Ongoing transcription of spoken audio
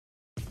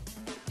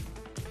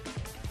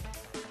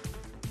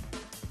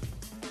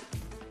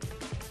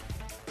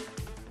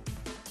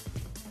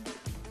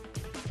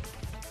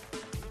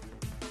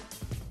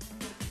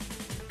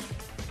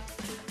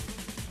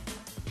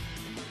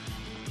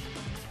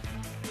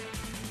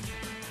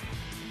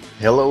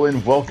Hello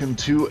and welcome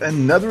to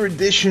another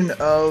edition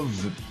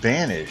of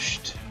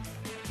Banished.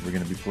 We're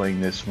going to be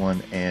playing this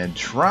one and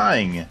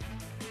trying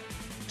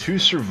to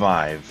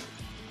survive.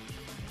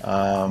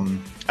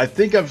 I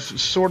think I've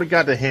sort of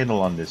got a handle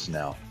on this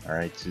now,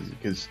 alright?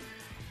 Because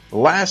the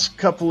last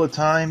couple of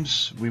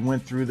times we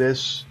went through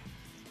this,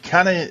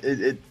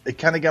 it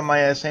kind of got my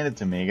ass handed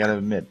to me, I gotta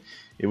admit.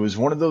 It was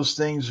one of those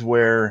things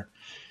where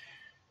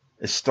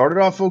it started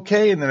off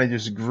okay and then I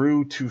just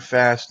grew too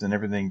fast and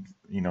everything,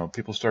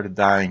 people started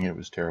dying and it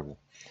was terrible.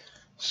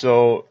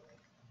 So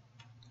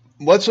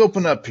let's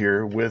open up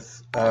here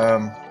with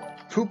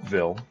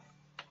Poopville.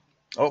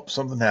 Oh,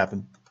 something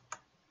happened.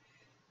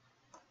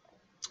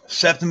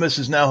 Septimus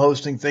is now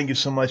hosting. Thank you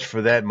so much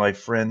for that, my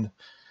friend.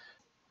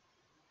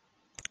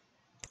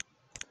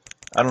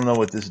 I don't know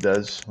what this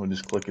does. We'll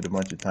just click it a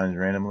bunch of times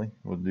randomly.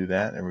 We'll do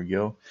that. There we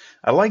go.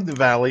 I like the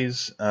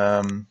valleys.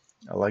 I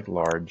like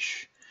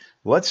large.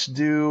 Let's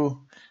do...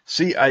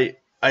 See,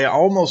 I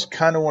almost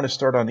kind of want to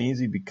start on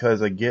easy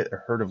because I get a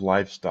herd of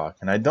livestock.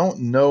 And I don't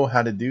know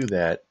how to do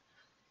that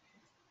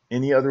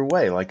any other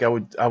way. Like I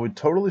would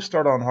totally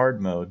start on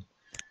hard mode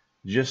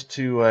just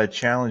to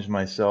challenge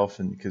myself,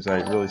 and because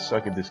I really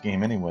suck at this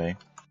game anyway.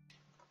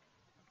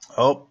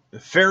 Oh,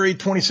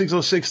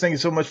 Fairy2606, thank you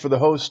so much for the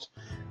host.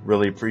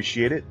 Really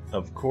appreciate it,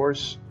 of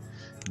course.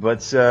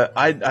 But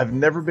I've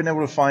never been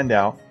able to find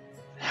out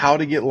how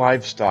to get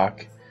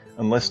livestock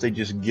unless they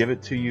just give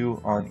it to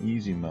you on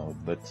easy mode.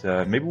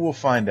 But maybe we'll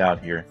find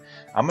out here.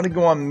 I'm going to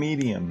go on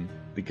medium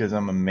because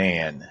I'm a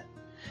man.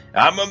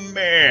 I'm a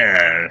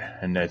man,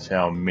 and that's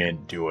how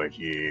men do it,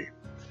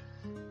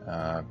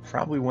 yeah.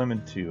 Probably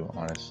women too,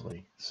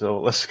 honestly.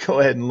 So let's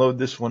go ahead and load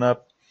this one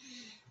up.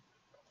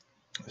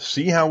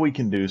 See how we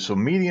can do. So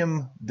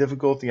medium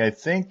difficulty, I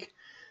think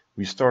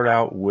we start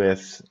out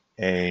with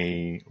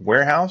a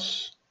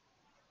warehouse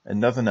and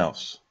nothing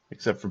else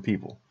except for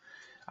people.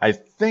 I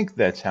think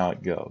that's how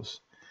it goes.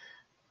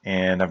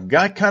 And I've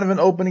got kind of an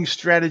opening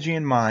strategy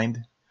in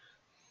mind.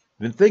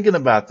 Been thinking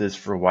about this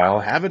for a while.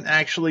 Haven't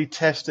actually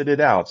tested it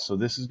out. So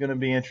this is going to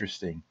be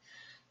interesting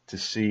to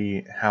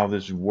see how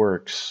this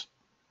works.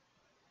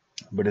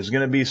 But it's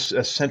going to be a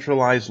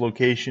centralized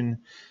location,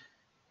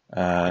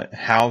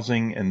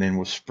 housing, and then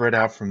we'll spread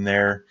out from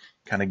there,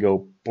 kind of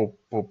go boop,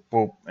 boop,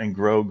 boop, and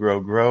grow, grow,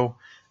 grow.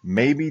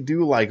 Maybe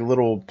do like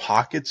little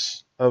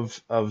pockets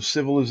of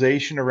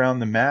civilization around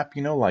the map,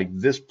 like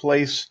this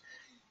place,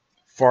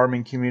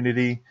 farming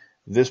community,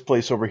 this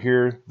place over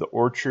here, the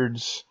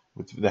orchards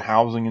with the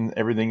housing and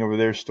everything over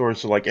there stored.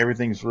 So like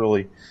everything's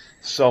really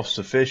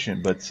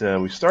self-sufficient. But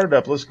we started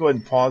up. Let's go ahead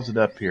and pause it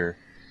up here.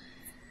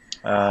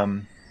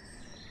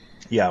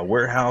 Yeah,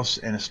 warehouse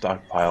and a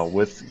stockpile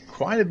with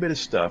quite a bit of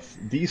stuff,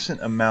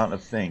 decent amount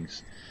of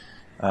things.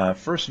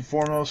 First and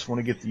foremost, want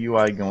to get the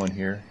UI going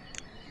here.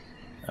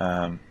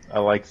 I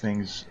like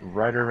things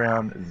right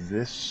around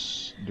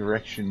this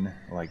direction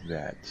like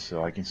that,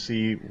 so I can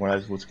see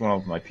what's going on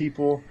with my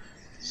people,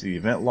 see the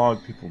event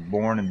log, people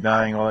born and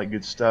dying, all that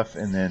good stuff,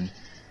 and then,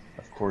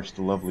 of course,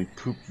 the lovely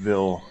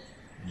Poopville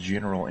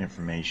general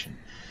information.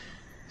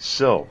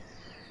 So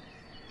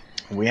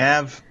we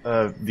have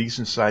a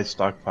decent sized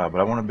stockpile,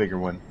 but I want a bigger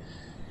one,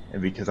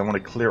 and because I want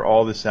to clear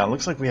all this out. It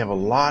looks like we have a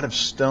lot of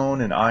stone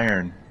and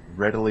iron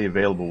readily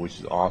available, which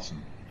is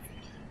awesome.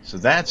 So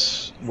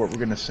that's what we're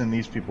going to send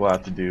these people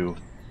out to do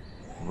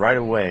right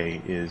away,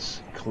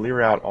 is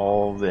clear out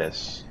all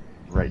this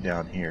right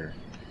down here,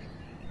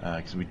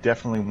 because we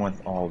definitely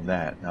want all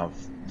that. Now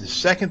the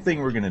second thing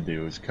we're going to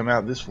do is come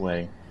out this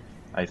way,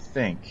 I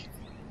think.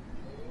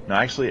 No,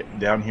 actually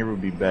down here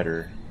would be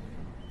better.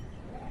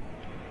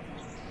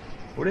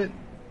 Would it?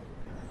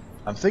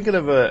 I'm thinking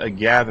of a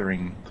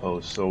gathering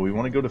post. So we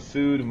want to go to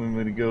food and we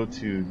want to go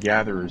to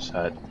gatherer's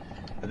hut.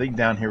 I think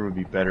down here would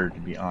be better, to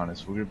be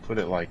honest. We're going to put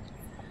it like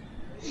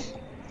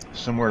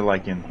somewhere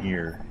like in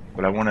here.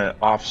 But I want to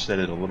offset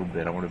it a little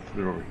bit. I want to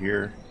put it over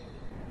here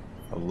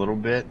a little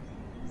bit.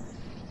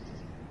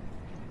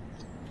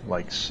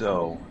 Like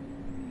so.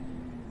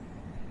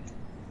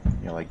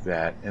 Like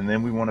that. And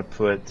then we want to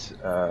put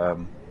a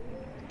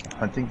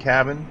hunting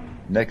cabin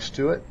next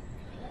to it.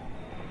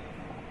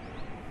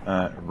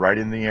 Right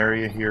in the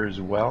area here as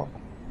well.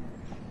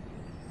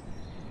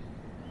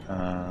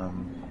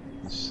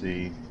 Let's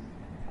see.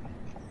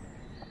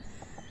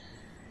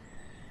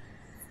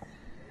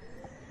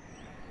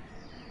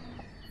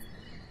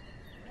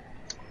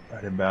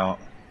 Right about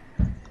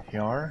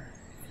here.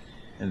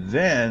 And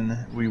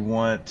then we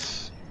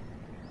want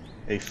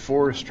a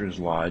forester's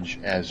lodge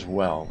as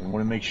well. We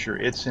want to make sure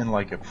it's in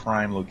like a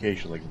prime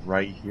location, like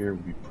right here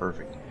would be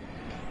perfect.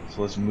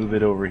 So let's move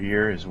it over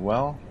here as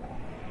well.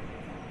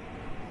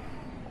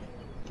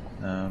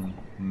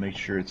 Make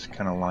sure it's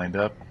kind of lined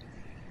up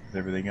with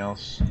everything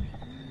else,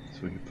 so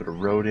we can put a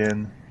road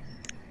in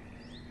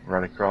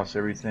right across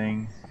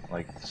everything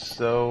like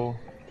so.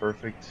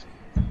 Perfect.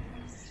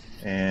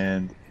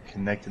 And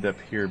connect it up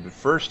here. But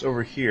first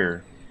over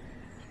here,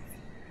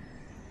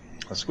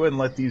 let's go ahead and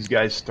let these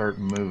guys start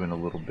moving a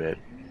little bit.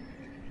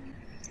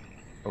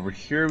 Over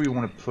here we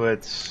want to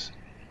put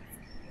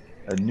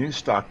a new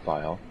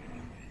stockpile.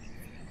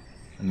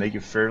 and make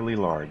it fairly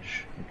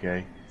large,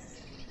 okay?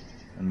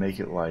 And make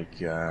it like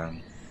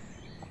 10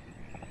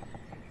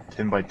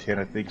 by 10,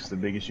 I think is the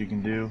biggest you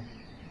can do.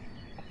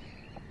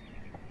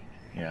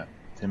 Yeah,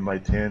 10 by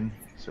 10,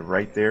 so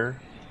right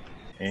there.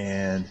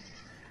 And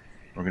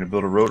we're going to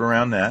build a road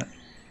around that,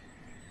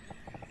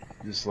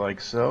 just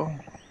like so.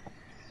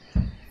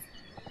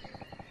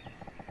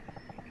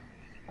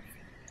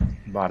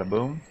 Bada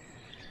boom.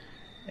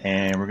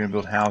 And we're going to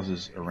build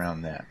houses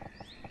around that,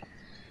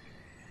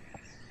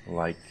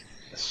 like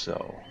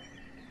so.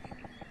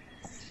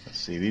 Let's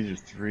see, these are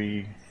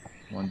 3,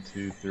 1,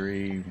 2,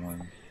 3,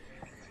 1,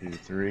 2,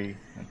 3.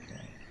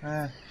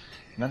 Okay.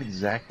 Not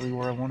exactly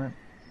where I want it.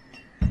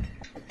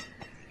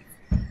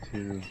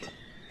 2,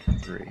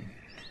 3.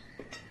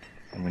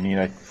 And we need,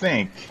 I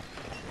think,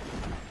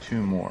 2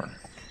 more.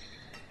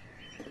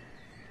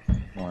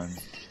 1,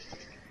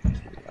 2.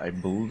 I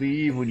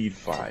believe we need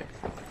 5.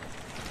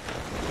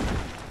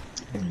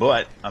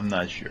 But I'm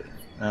not sure.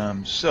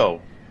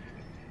 So,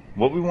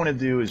 what we want to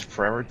do is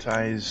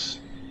prioritize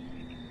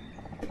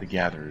the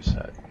Gatherer's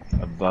Hut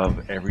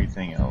above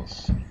everything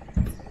else.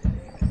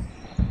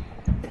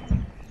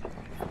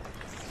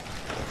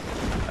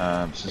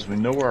 Since we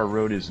know where our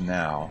road is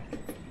now,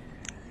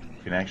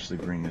 we can actually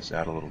bring this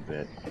out a little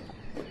bit.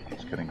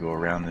 Just gonna go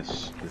around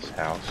this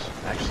house.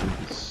 Actually,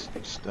 this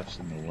stuff's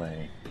in the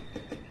way.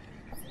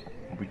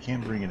 We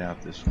can bring it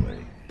out this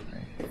way,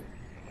 right?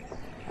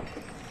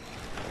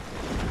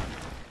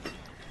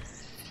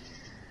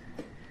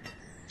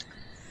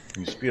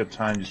 We can speed up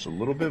time just a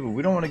little bit, but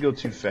we don't want to go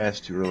too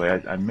fast too early.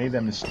 I made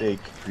that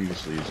mistake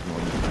previously, is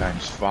going to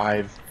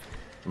 ×5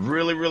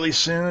 really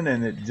soon,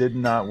 and it did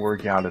not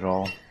work out at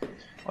all.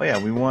 Oh yeah,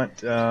 we want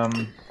storage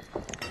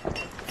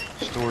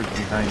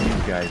behind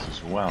these guys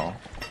as well.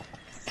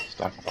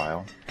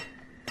 Stockpile.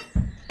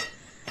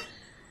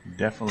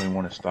 Definitely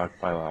want to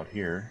stockpile out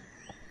here.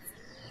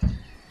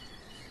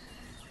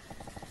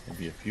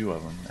 Maybe a few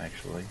of them,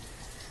 actually.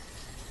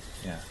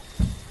 Yeah.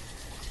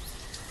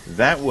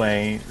 That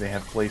way, they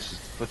have places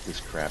to put this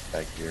crap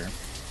back here.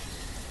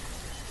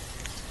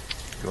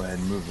 Go ahead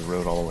and move the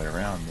road all the way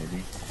around,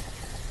 maybe.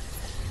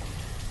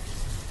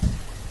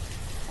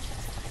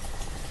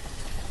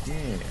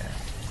 Yeah.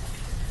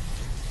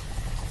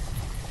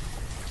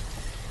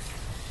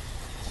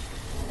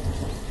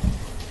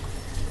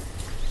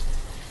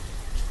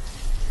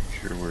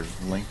 Make sure we're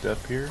linked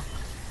up here.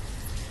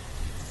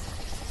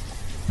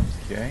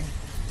 Okay.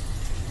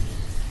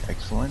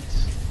 Excellent.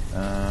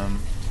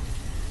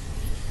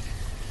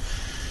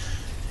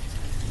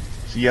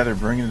 So yeah, they're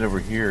bringing it over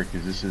here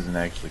because this isn't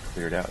actually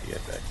cleared out yet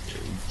back here.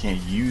 We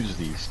can't use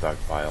these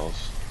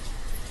stockpiles.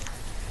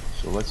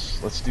 So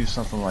let's do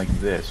something like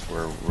this,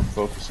 where we're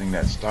focusing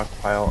that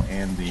stockpile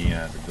and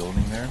the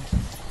building there.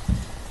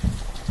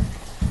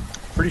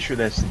 Pretty sure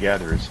that's the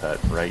Gatherer's Hut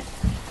right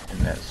in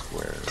that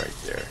square right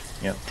there.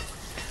 Yep.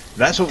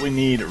 That's what we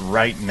need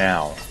right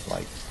now,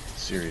 like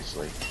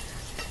seriously,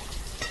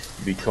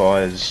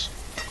 because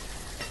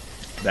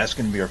that's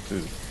going to be our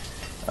food.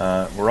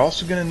 We're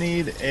also going to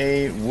need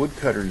a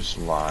woodcutter's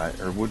lot,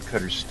 or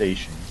woodcutter's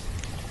station.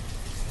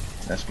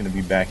 That's going to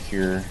be back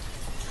here,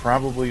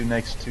 probably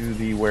next to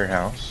the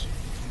warehouse.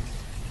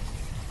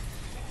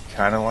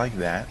 Kind of like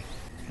that.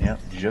 Yep,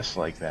 just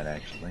like that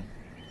actually.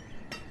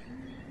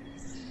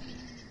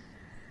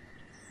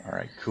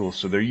 Alright, cool.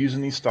 So they're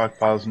using these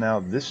stockpiles now.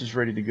 This is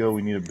ready to go.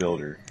 We need a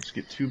builder. Let's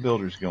get 2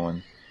 builders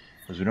going,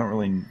 because we don't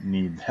really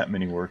need that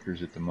many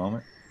workers at the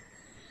moment.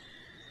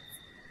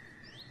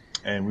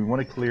 And we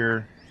want to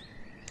clear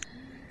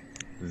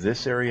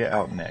this area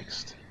out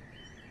next.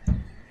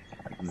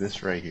 Like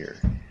this right here.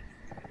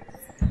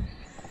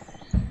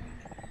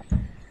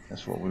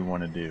 That's what we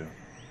want to do.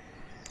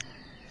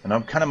 And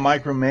I'm kind of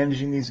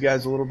micromanaging these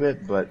guys a little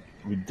bit, but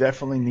we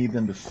definitely need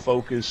them to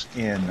focus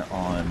in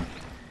on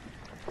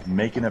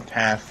making a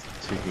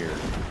path to here.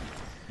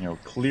 You know,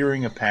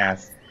 clearing a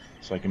path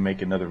so I can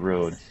make another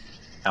road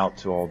out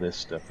to all this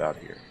stuff out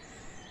here.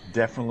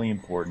 Definitely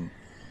important.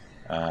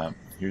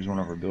 Here's one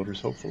of our builders,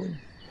 hopefully.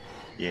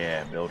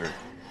 Yeah, builder.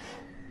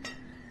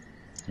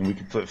 And we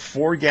can put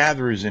 4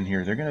 gatherers in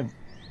here. They're going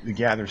to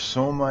gather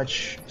so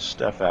much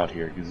stuff out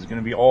here, because it's going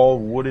to be all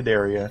wooded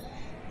area.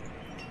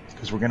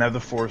 Because we're going to have the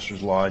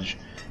Forester's Lodge,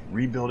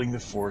 rebuilding the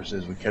forest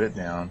as we cut it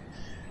down.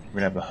 We're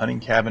going to have a hunting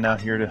cabin out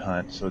here to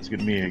hunt, so it's going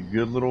to be a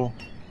good little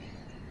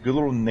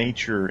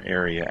nature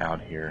area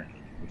out here,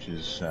 which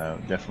is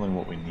definitely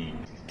what we need.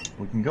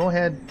 We can go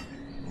ahead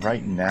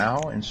right now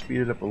and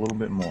speed it up a little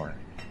bit more,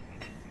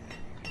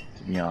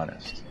 to be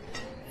honest.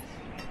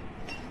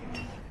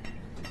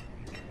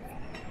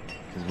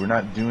 Because we're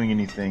not doing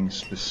anything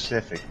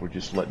specific, we're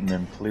just letting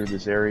them clear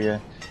this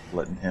area,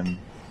 letting him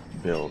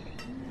build.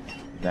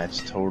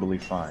 That's totally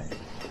fine.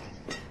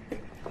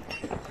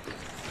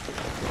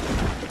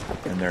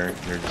 And they're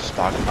just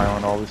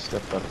stockpiling all this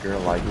stuff up here. I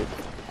like it.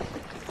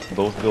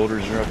 Both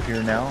builders are up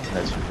here now.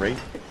 That's great.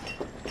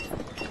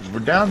 Because we're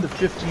down to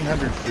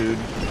 1,500 food.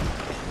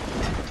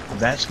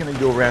 That's going to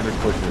go rather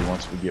quickly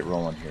once we get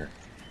rolling here.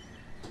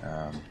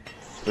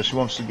 Especially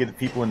once we get the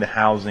people into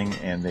housing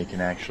and they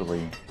can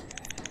actually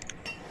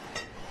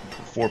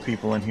 4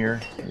 people in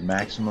here, the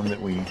maximum that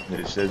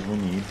it says we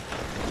need.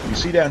 You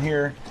see down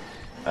here,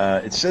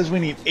 it says we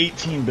need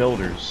 18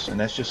 builders, and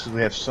that's just because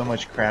we have so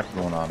much crap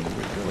going on. We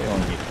really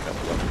only need a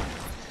couple of them.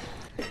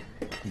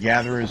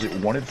 Gatherer is at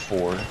 1 at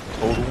 4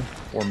 total,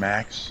 or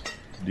max,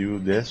 to do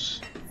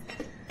this.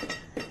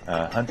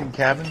 Hunting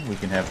cabin, we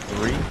can have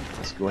 3.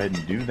 Let's go ahead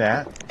and do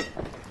that.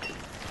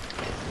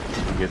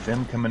 So we get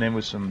them coming in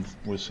with some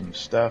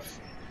stuff.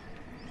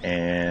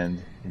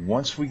 And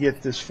once we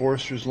get this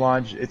Forester's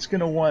Lodge, it's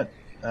going to want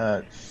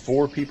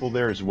 4 people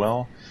there as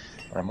well.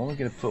 But I'm only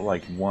going to put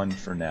like 1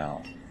 for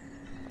now,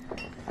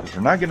 because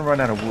we're not going to run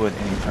out of wood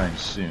anytime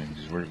soon.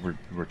 Because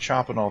we're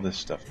chopping all this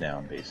stuff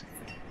down basically.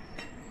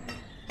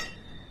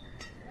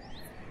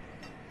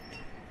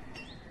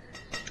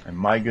 And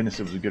my goodness,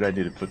 it was a good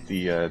idea to put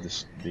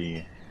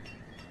the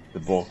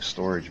bulk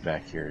storage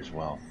back here as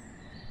well.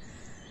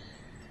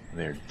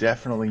 They're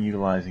definitely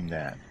utilizing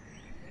that.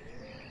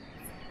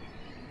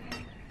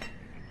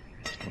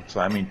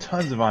 So I mean,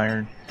 tons of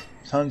iron,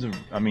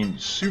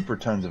 super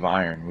tons of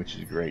iron, which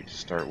is great to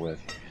start with.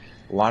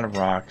 A lot of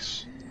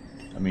rocks.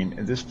 I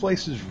mean, this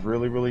place is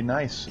really, really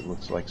nice, it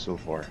looks like so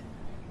far.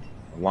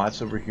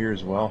 Lots over here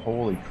as well.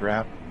 Holy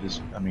crap,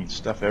 just, I mean,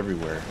 stuff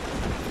everywhere.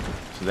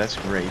 So that's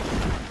great.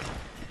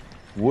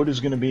 Wood is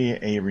going to be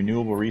a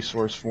renewable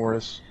resource for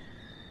us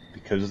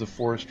because of the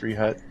forestry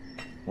hut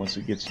once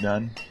it gets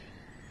done.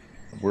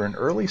 We're in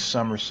early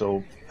summer,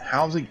 so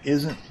housing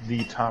isn't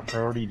the top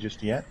priority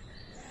just yet.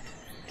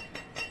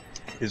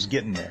 It's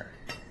getting there.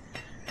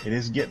 It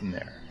is getting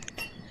there.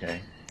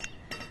 Okay.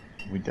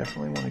 We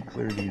definitely want to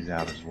clear these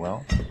out as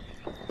well.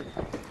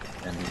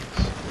 And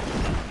these.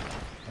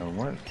 And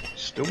we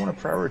still want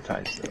to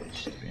prioritize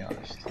those, to be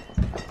honest.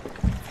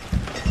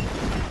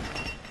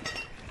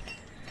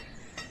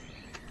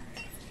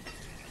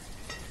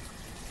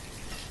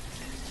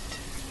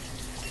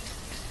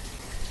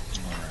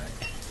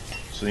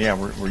 So yeah,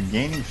 we're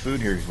gaining food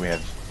here because we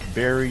have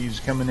berries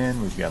coming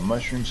in, we've got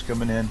mushrooms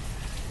coming in,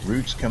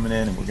 roots coming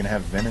in, and we're going to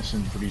have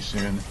venison pretty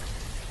soon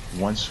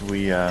once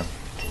we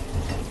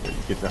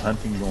get the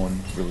hunting going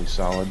really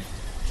solid.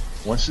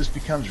 Once this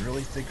becomes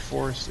really thick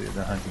forest,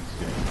 the hunting is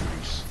going to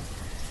increase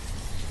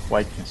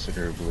quite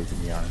considerably, to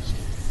be honest.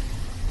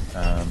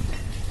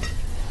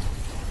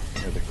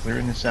 They're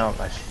clearing this out.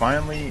 I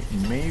finally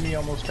maybe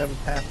almost have a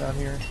path out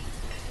here.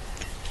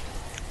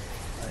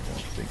 I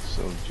don't think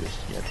so just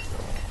yet,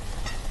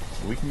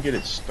 though. We can get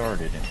it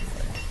started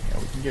anyway. Yeah,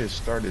 we can get it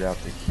started out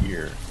to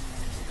here.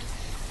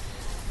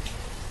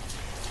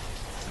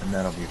 And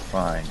that'll be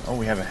fine. Oh,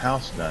 we have a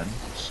house done.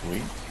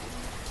 Sweet.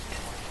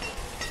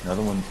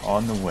 Another one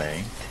on the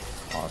way.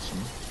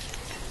 Awesome.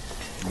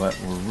 But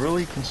we're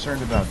really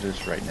concerned about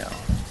this right now.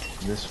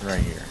 This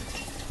right here.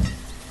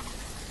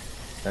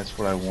 That's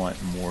what I want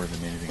more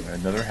than anything.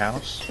 Another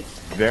house.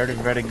 Very,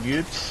 very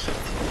good.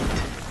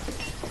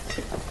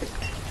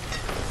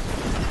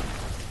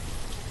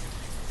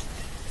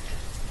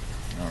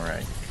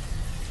 Alright.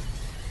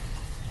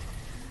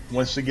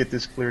 Once I get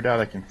this cleared out,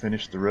 I can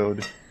finish the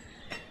road.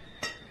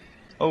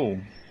 Oh,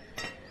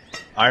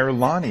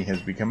 Irlani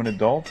has become an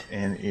adult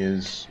and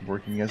is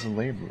working as a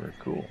laborer.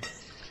 Cool.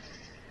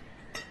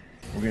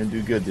 We're going to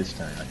do good this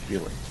time. I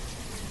feel it.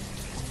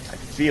 I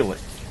feel it.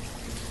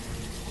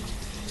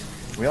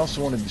 We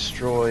also want to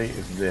destroy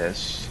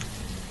this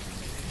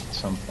at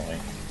some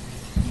point.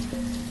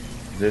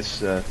 This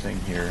thing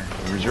here.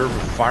 The reserve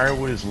of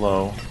firewood is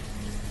low.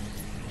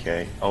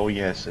 Okay. Oh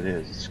yes, it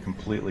is. It's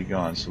completely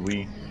gone. So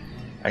we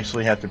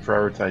actually have to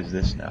prioritize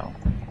this now.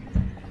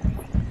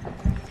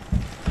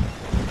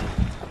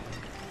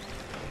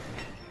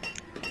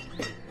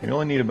 We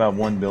only need about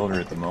 1 builder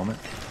at the moment.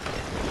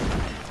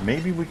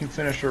 Maybe we can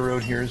finish our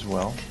road here as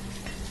well.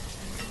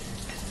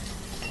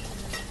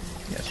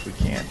 Yes, we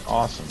can.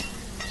 Awesome.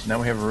 So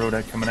now we have a road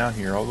coming out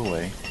here all the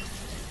way.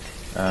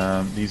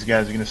 These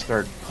guys are going to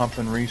start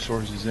pumping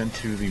resources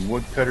into the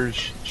woodcutter's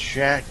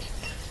shack.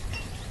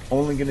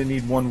 Only going to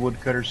need 1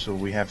 woodcutter, so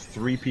we have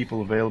 3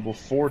 people available.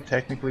 4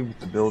 technically with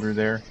the builder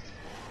there.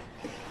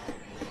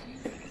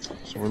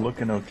 So we're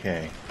looking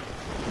okay.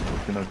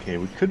 Looking okay.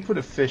 We could put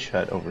a fish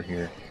hut over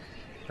here,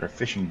 or a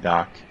fishing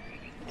dock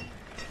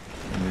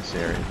in this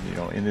area, you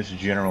know, in this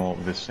general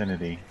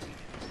vicinity.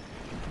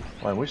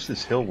 Well, I wish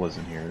this hill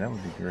wasn't here. That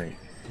would be great.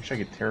 Wish I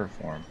could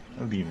terraform. That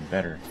would be even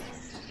better.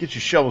 Get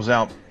your shovels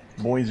out,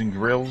 boys and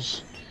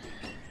grills.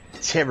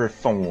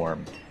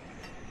 Terraform.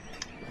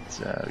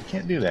 We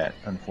can't do that,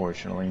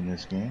 unfortunately, in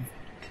this game.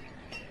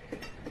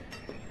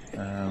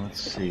 Let's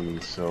see.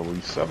 So we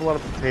still have a lot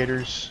of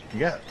potatoes.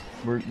 Yeah,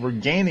 we're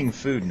gaining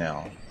food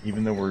now,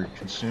 even though we're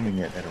consuming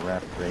it at a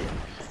rapid rate.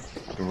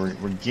 So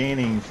we're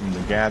gaining from the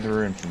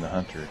gatherer and from the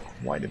hunter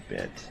quite a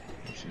bit,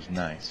 which is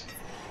nice.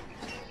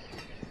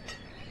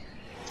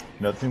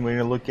 Another thing we're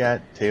going to look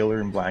at,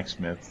 tailor and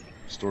blacksmith.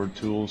 Stored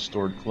tools,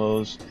 stored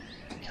clothes,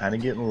 kind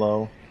of getting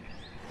low.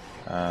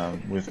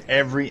 With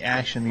every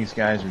action these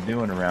guys are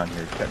doing around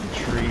here, cutting a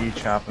tree,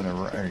 chopping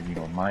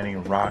mining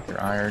a rock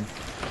or iron,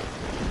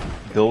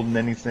 building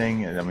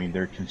anything, I mean,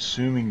 they're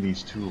consuming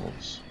these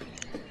tools.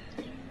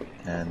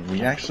 And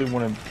we actually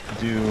want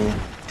to do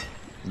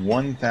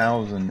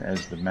 1,000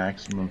 as the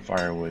maximum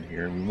firewood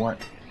here. We want,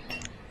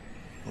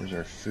 where's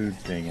our food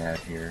thing at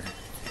here?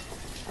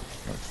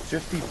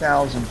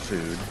 50,000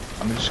 food.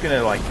 I'm just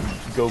gonna like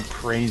go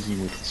crazy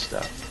with the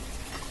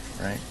stuff,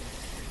 right?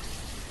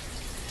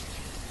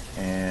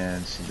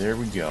 And so there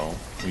we go.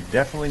 We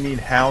definitely need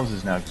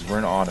houses now because we're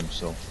in autumn.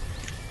 So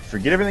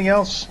forget everything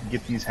else.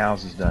 Get these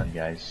houses done,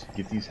 guys.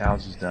 Get these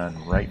houses done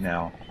right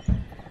now.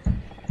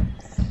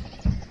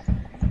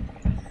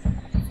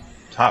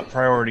 Top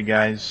priority,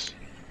 guys.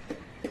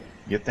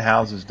 Get the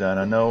houses done.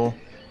 I know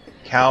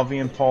Calvi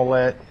and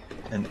Paulette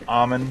and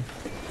Amon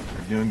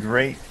are doing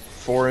great.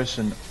 Forrest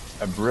and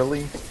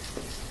Abrilli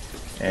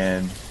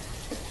and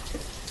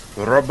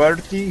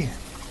Roberti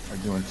are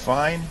doing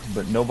fine,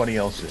 but nobody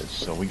else is.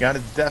 So we got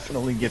to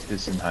definitely get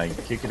this in high,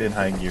 kick it in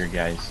high gear,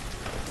 guys.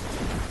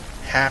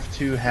 Have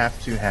to,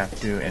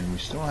 and we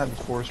still don't have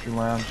the Forester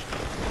Lounge.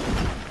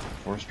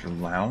 Forester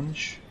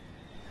Lounge?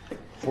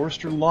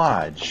 Forester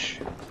Lodge,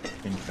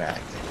 in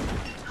fact.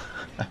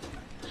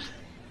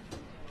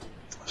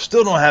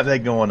 Still don't have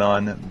that going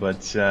on,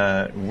 but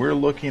we're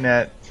looking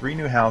at 3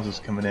 new houses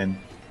coming in.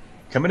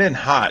 Coming in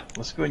hot.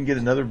 Let's go ahead and get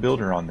another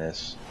builder on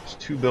this. It's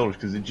 2 builders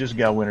because it just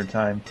got winter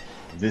time.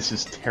 This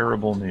is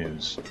terrible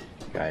news,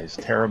 guys.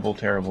 Terrible,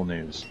 terrible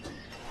news.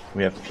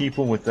 We have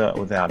people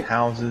without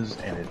houses,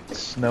 and it's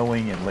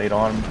snowing in late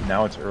autumn.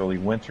 Now it's early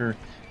winter.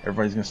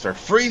 Everybody's going to start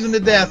freezing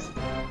to death.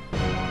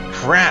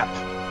 Crap.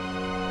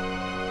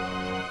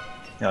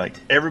 Now, like,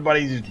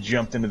 everybody just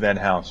jumped into that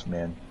house,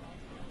 man.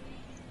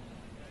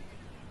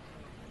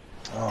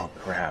 Oh,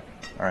 crap.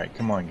 All right,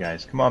 come on,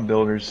 guys. Come on,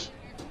 builders.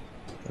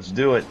 Let's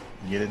do it.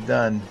 Get it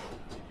done.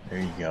 There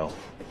you go.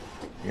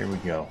 Here we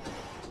go.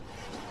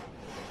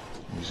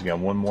 We just got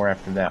one more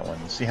after that one.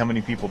 Let's see how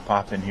many people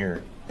pop in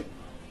here.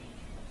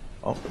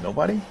 Oh,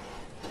 nobody?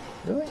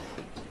 Really?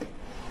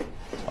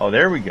 Oh,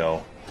 there we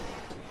go.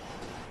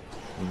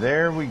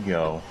 There we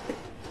go.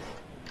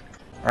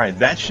 Alright,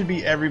 that should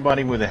be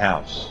everybody with a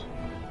house.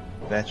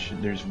 That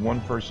should, there's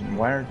one person.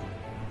 Who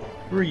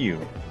are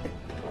you?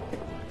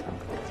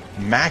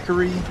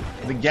 Macquarie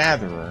the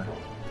Gatherer.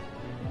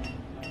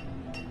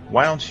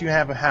 Why don't you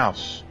have a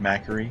house,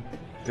 Macquarie?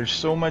 There's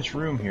so much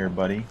room here,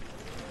 buddy.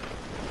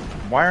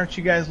 Why aren't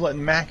you guys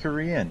letting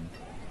Macquarie in?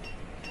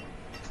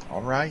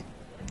 Alright.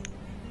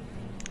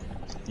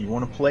 You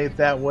want to play it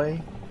that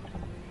way?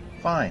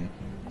 Fine.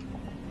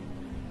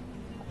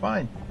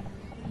 Fine.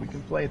 We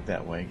can play it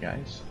that way,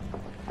 guys.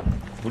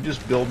 We'll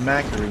just build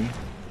Macquarie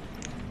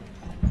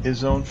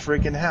his own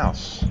freaking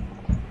house.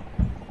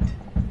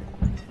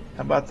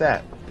 How about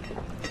that?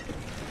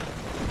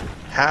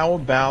 How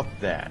about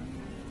that?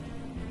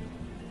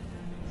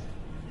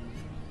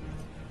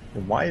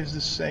 Then why is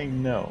this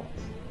saying no?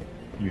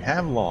 You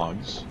have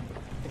logs.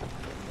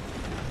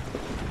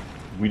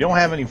 We don't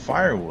have any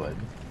firewood.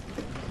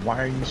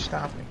 Why are you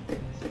stopping?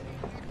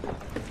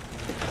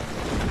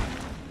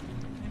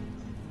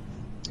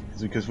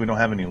 Is it because we don't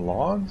have any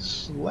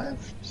logs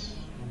left?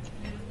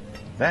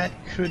 That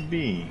could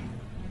be.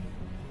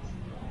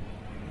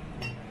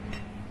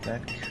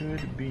 That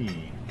could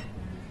be.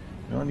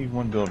 We only need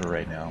one builder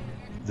right now.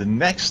 The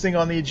next thing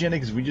on the agenda,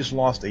 because we just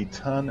lost a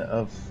ton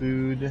of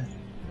food,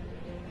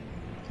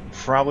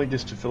 probably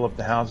just to fill up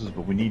the houses,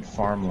 but we need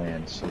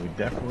farmland, so we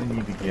definitely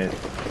need to get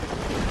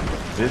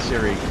this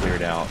area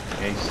cleared out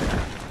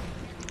ASAP.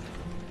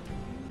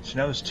 So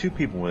now there's 2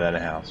 people without a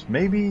house.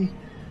 Maybe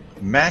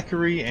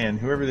Macquarie and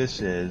whoever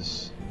this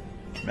is.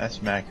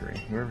 That's Macquarie.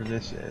 Whoever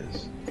this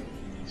is.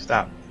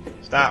 Stop.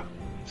 Stop.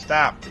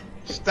 Stop.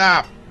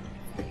 Stop.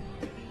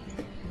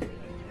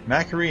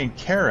 Macquarie and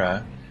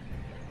Kara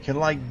can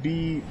like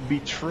be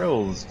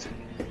betrothed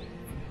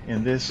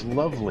in this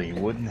lovely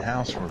wooden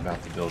house we're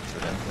about to build for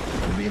them.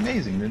 It would be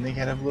amazing. Then they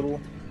can have little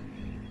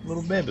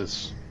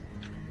babies.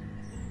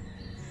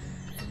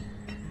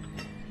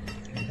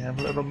 They have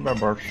little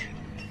babies.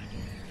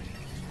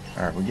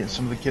 Alright, we're getting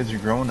some of the kids are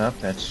growing up.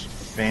 That's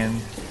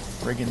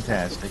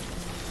fan-friggin-tastic.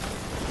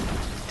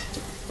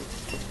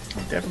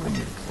 We definitely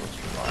need a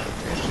closer log.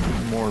 We actually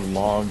need more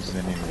logs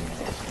than anything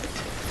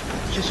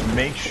else. Just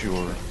make sure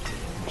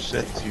we're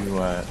set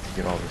to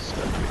get all this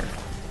stuff here.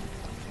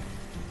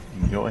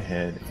 You can go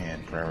ahead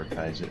and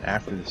prioritize it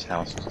after this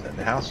house is done.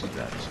 The house is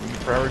done, so we can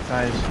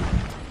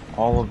prioritize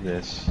all of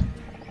this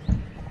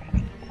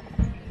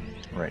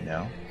right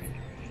now.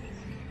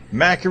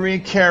 Macquarie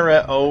and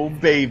Kara, oh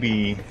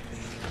baby.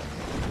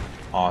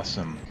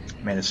 Awesome.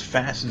 Man, as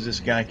fast as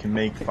this guy can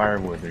make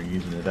firewood, they're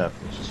using it up,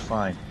 which is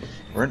fine.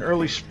 We're in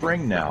early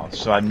spring now,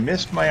 so I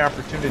missed my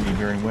opportunity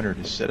during winter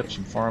to set up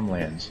some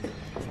farmlands.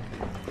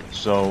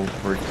 So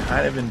we're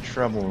kind of in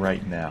trouble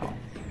right now.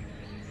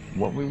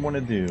 What we want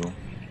to do,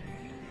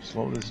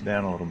 slow this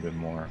down a little bit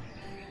more.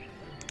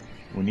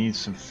 We need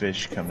some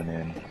fish coming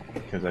in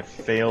because I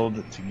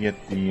failed to get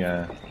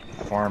the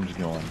farms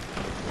going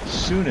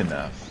soon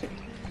enough.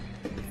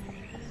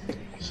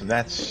 So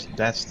that's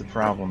the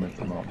problem at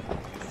the moment.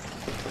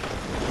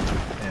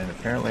 And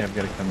apparently I've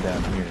got to come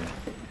down here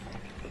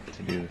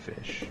to do the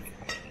fish.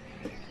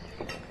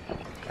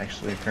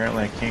 Actually,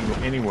 apparently I can't go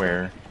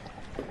anywhere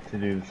to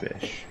do the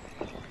fish.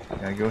 I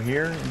gotta go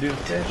here and do the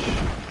fish.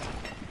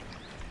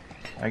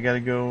 I gotta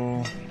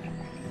go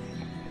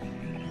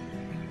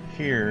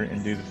here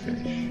and do the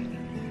fish.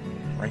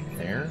 Right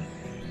there?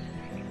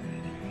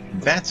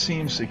 That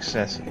seems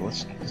excessive.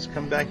 Let's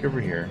come back over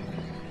here.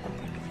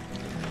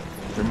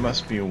 There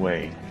must be a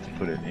way to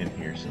put it in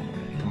here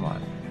somewhere. Come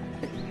on.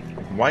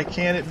 Why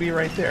can't it be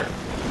right there?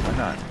 Why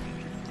not?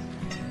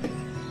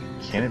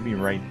 Can it be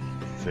right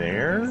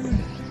there?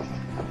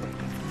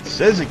 It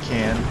says it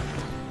can.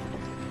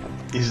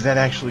 Is that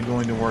actually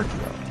going to work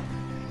though?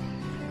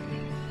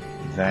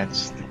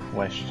 That's the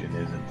question,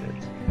 isn't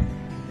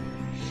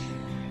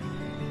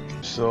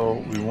it?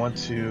 So we want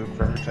to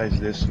prioritize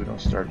this so we don't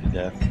starve to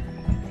death.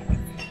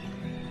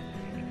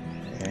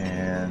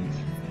 And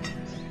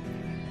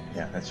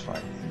yeah, that's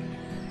fine.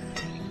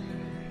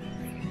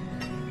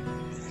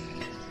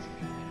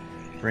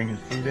 Bringing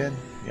food in?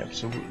 Yep,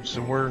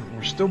 so we're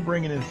still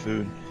bringing in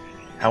food.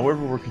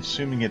 However, we're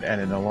consuming it at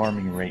an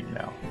alarming rate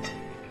now.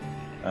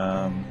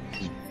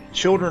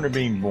 Children are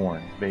being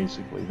born,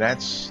 basically.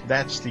 That's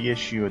the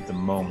issue at the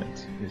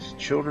moment. Is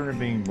children are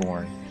being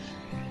born.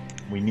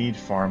 We need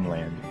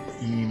farmland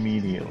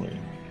immediately.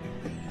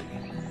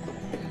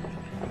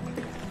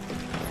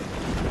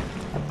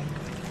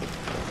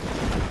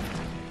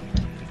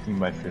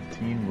 By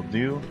 15 will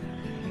do.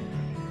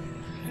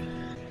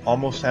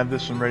 Almost have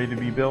this one ready to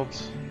be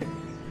built.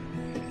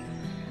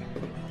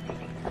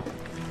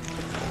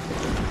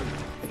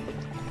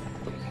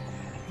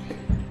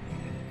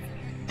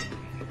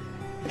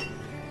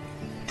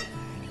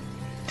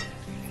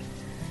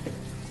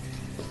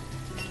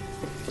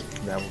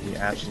 That would be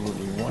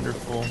absolutely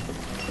wonderful.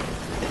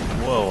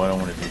 Whoa, I don't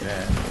want to do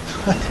that.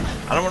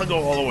 I don't want to go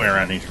all the way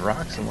around these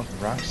rocks. I want the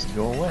rocks to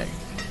go away.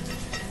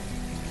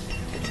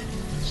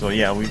 So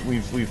yeah,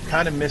 we've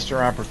kind of missed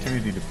our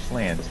opportunity to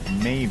plant,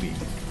 maybe.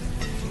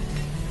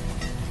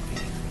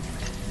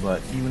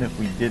 But even if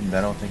we didn't,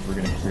 I don't think we're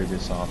going to clear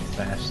this off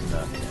fast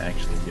enough to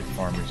actually get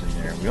farmers in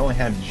there. We only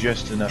have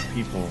just enough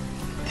people,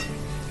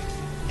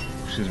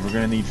 because we're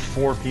going to need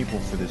 4 people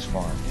for this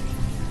farm.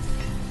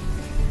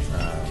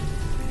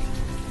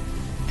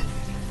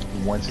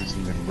 Once it's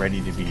even ready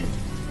to be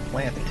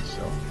planted,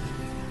 so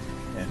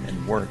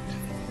and worked.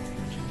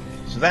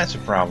 So that's a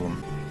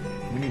problem.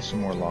 We need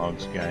some more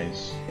logs,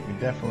 guys. We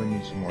definitely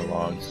need some more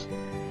logs.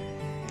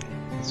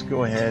 Let's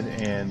go ahead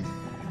and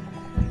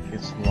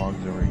get some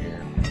logs over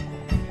here.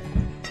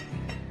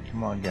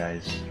 Come on,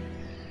 guys.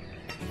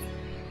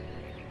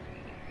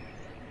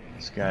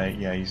 This guy,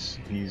 yeah, he's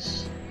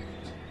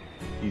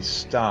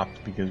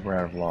stopped because we're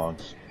out of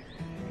logs.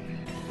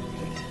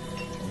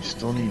 We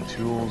still need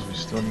tools. We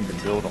still need to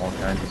build all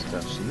kinds of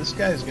stuff. So this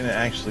guy is going to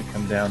actually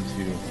come down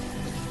to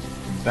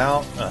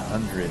about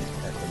 100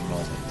 at the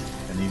moment.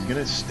 And he's going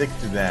to stick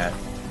to that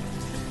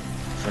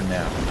for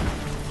now.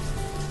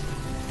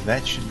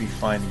 That should be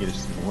fine to get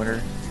us through the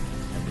winter.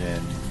 And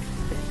then,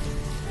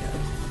 yeah.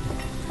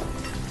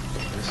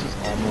 This is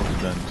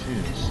almost done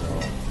too, so.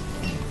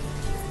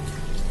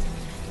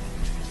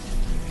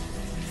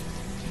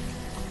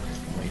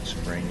 Late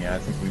spring, yeah, I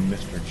think we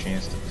missed our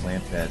chance to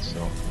plant that,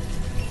 so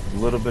a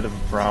little bit of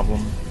a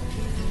problem.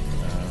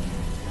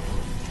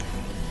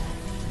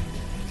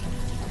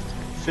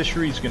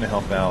 Fishery's going to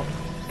help out.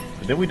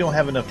 But then we don't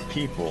have enough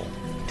people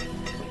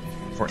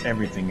for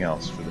everything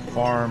else, for the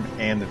farm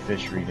and the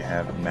fishery to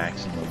have a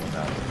maximum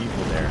amount of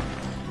people there.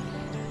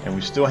 And we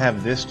still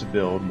have this to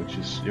build, which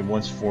is, it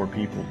wants 4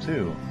 people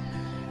too.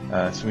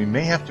 So we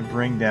may have to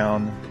bring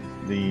down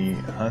the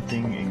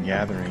hunting and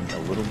gathering a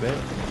little bit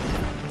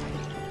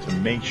to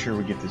make sure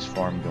we get this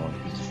farm going.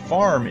 Because the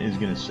farm is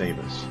going to save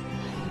us.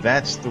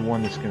 That's the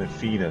one that's going to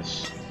feed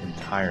us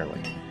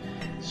entirely.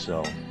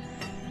 So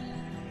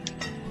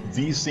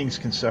these things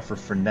can suffer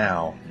for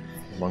now,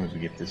 as long as we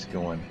get this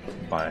going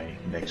by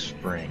next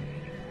spring.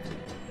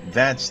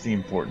 That's the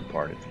important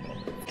part at the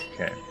moment.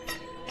 Okay.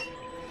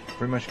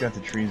 Pretty much got the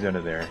trees out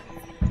of there.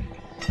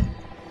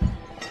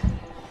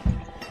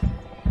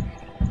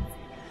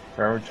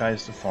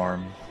 Prioritize the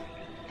farm.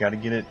 Got to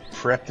get it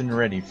prepped and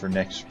ready for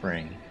next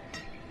spring.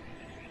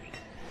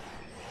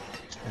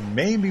 And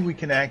maybe we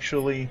can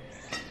actually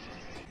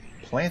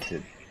plant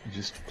it.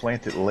 Just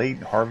plant it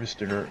late,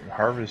 harvest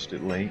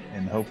it late,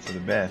 and hope for the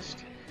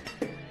best.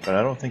 But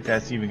I don't think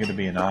that's even going to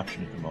be an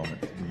option at the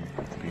moment,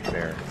 to be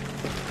fair.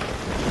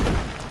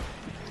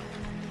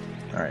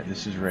 Alright,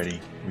 this is ready.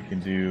 We can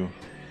do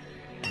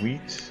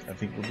wheat. I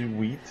think we'll do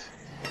wheat.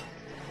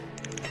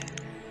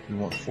 We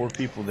want 4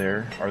 people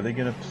there. Are they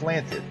going to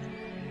plant it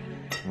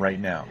right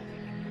now?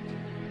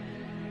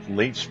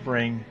 Late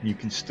spring. You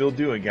can still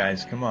do it,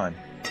 guys. Come on.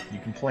 You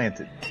can plant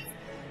it.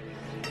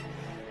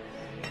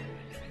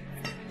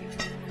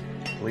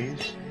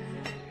 Please?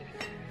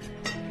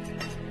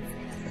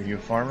 Are you a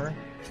farmer?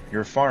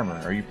 You're a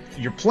farmer.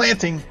 You're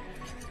planting?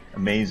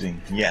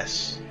 Amazing.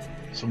 Yes.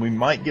 So we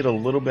might get a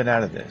little bit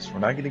out of this. We're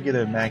not going to get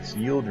a max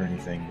yield or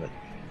anything, but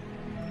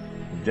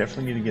we're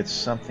definitely going to get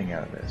something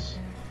out of this,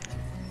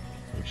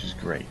 which is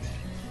great.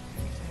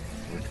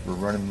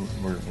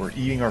 We're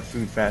eating our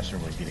food faster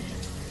than we're getting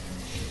it.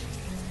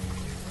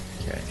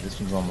 Okay, this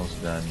one's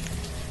almost done.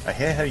 I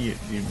hate how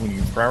when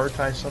you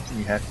prioritize something,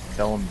 you have to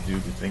tell them to do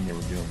the thing they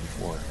were doing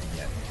before.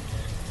 Yeah.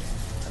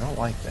 I don't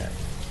like that.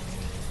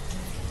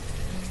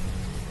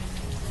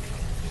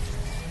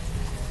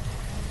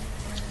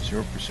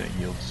 %,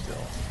 yield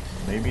still.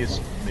 Maybe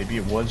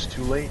it was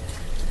too late,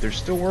 but they're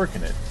still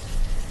working it.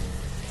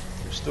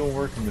 They're still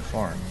working the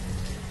farm.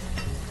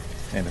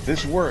 And if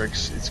this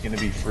works, it's going to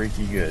be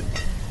freaky good.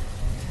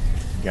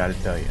 Gotta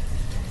tell you.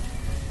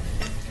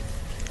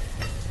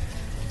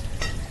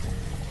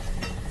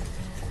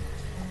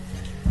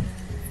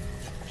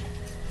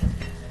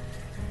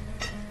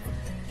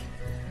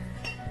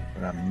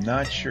 But I'm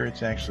not sure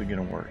it's actually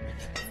going to work.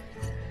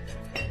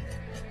 It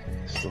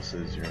still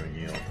says 0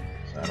 yield.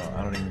 So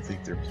I don't even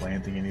think they're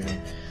planting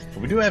anything.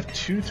 But we do have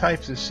 2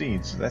 types of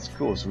seeds, so that's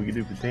cool. So we can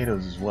do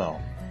potatoes as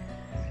well.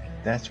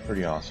 That's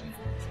pretty awesome.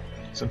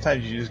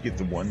 Sometimes you just get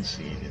the one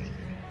seed and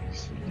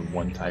the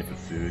one type of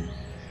food.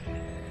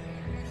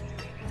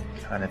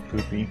 Kind of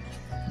poopy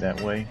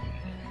that way.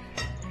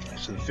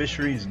 So the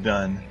fishery's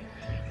done.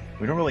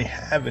 We don't really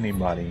have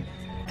anybody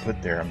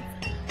put there.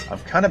 I'm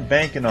kind of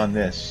banking on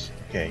this.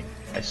 Okay,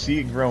 I see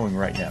it growing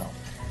right now.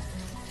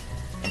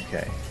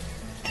 Okay,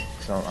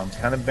 so I'm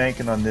kind of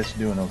banking on this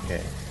doing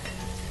okay.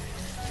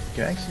 You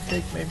can actually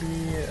take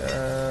maybe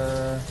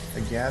a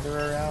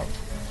gatherer out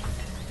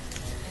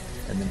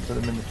and then put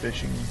them in the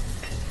fishing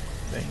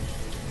thing.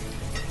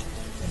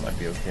 That might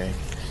be okay.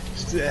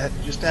 Just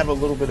to have a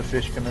little bit of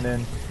fish coming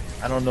in.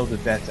 I don't know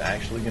that that's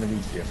actually going to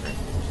be different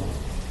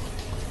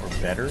or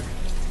better.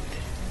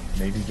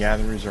 Maybe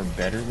gatherers are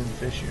better than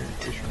fishermen,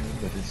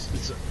 but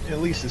it's at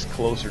least it's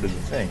closer to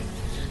the thing.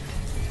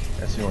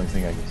 That's the only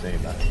thing I can say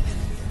about it.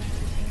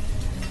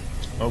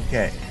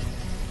 Okay.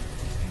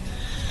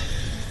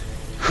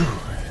 Whew.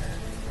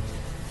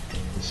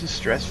 This is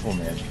stressful,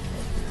 man.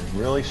 It's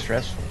really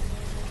stressful.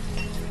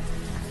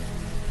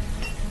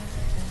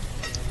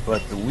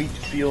 But the wheat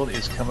field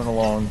is coming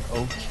along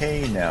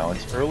okay now.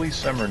 It's early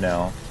summer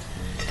now.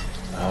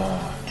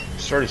 It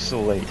started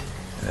so late,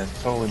 and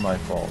that's totally my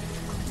fault.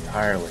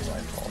 Entirely my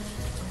fault.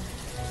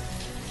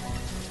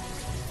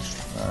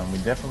 We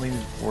definitely need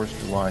the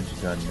Forester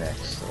Lodge done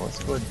next, so let's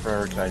go ahead and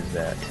prioritize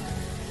that.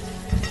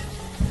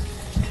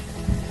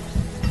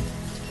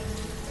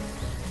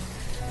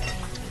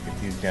 Get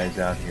these guys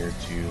out here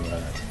to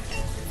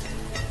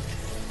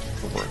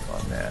work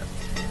on that.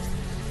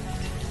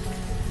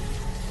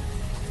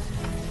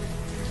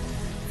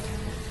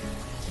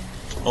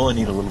 Only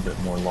need a little bit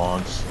more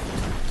logs.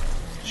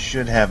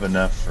 Should have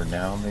enough for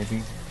now,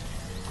 maybe.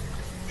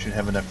 Should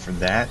have enough for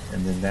that,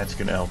 and then that's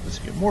going to help us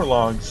get more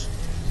logs.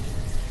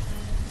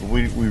 But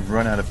we've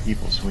run out of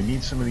people, so we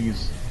need some of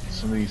these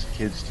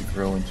kids to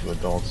grow into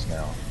adults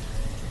now.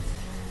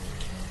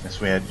 And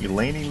so we had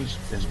Eleni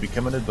has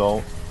become an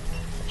adult.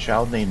 A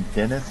child named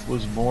Deneth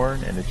was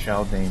born, and a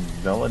child named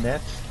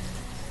Velanet,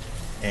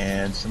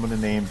 and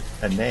someone named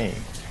Ane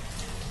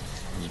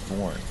was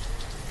born.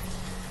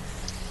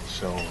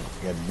 So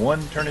we had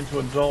 1 turn into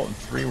an adult and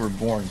 3 were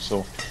born.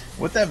 So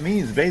what that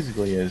means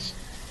basically is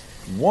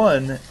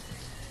 1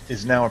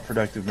 is now a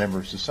productive member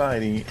of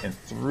society, and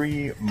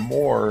 3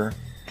 more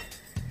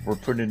were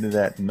put into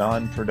that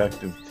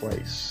non-productive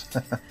place.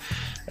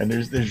 And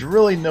there's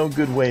really no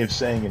good way of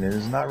saying it. It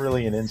is not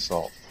really an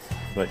insult.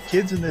 But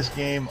kids in this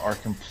game are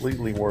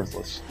completely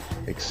worthless,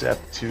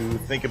 except to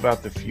think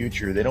about the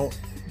future. They don't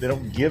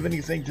give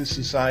anything to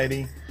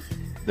society.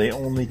 They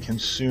only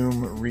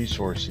consume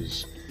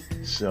resources.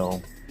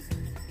 So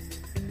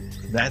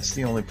that's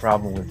the only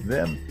problem with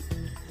them.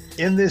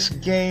 In this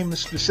game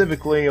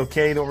specifically,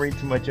 okay, don't read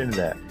too much into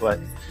that, but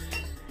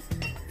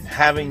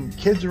having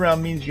kids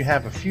around means you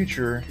have a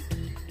future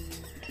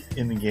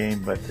in the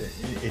game, but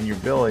in your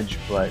village,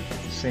 but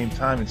at the same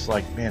time it's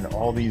like, man,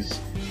 all these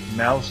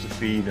mouths to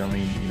feed. I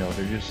mean, you know,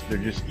 they're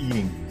just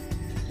eating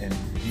and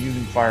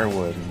using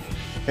firewood. And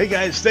hey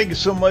guys, thank you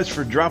so much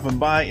for dropping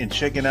by and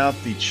checking out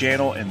the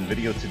channel and the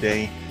video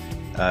today.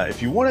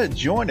 If you want to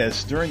join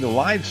us during the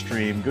live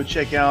stream, go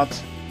check out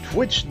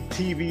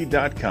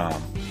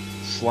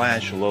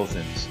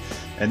twitchtv.com/Lothens.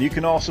 And you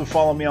can also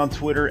follow me on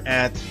Twitter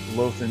at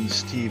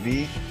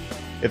LothensTV.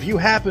 If you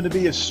happen to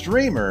be a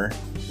streamer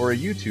or a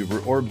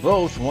YouTuber or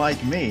both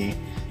like me,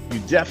 you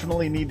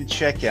definitely need to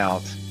check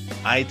out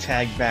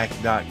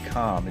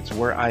itagback.com. It's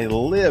where I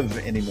live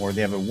anymore.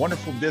 They have a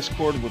wonderful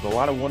Discord with a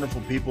lot of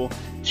wonderful people.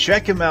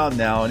 Check them out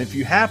now. And if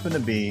you happen to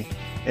be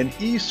an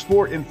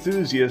esport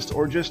enthusiast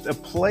or just a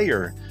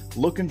player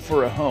looking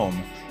for a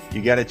home,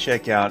 you got to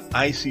check out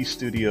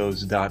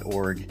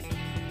icstudios.org.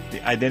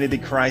 The Identity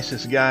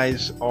Crisis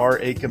guys are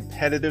a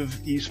competitive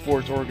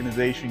esports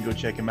organization. Go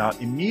check them out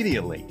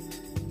immediately.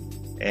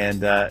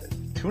 And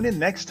tune in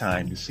next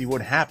time to see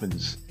what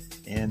happens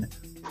in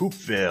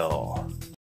Poopville.